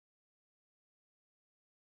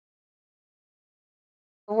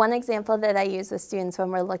One example that I use with students when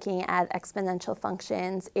we're looking at exponential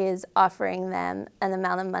functions is offering them an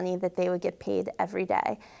amount of money that they would get paid every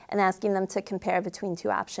day and asking them to compare between two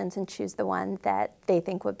options and choose the one that they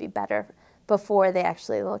think would be better before they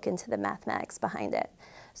actually look into the mathematics behind it.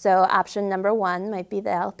 So option number one might be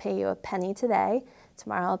that I'll pay you a penny today,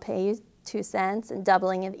 tomorrow I'll pay you 2 cents, and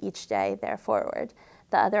doubling it each day there forward.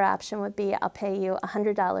 The other option would be I'll pay you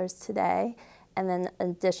 $100 today and then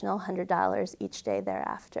an additional $100 each day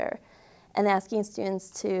thereafter. And asking students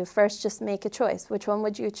to first just make a choice. Which one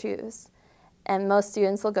would you choose? And most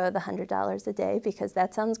students will go the $100 a day because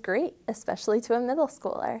that sounds great, especially to a middle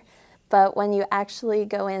schooler. But when you actually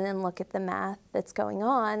go in and look at the math that's going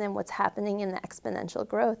on and what's happening in the exponential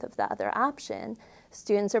growth of the other option,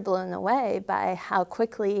 students are blown away by how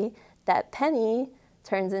quickly that penny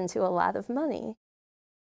turns into a lot of money.